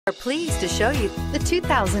We're pleased to show you the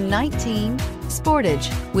 2019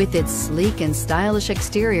 Sportage. With its sleek and stylish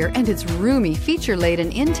exterior and its roomy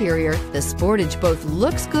feature-laden interior, the Sportage both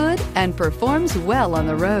looks good and performs well on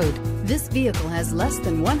the road. This vehicle has less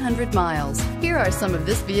than 100 miles. Here are some of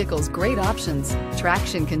this vehicle's great options: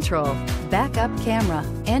 traction control, backup camera,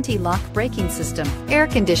 anti-lock braking system, air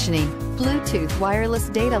conditioning, Bluetooth wireless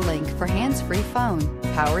data link for hands-free phone,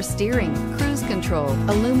 power steering, cruise control,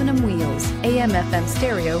 aluminum wheels, AM/FM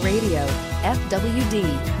stereo radio,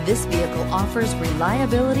 FWD. This vehicle offers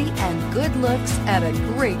reliability and good looks at a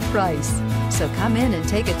great price. So come in and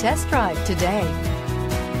take a test drive today.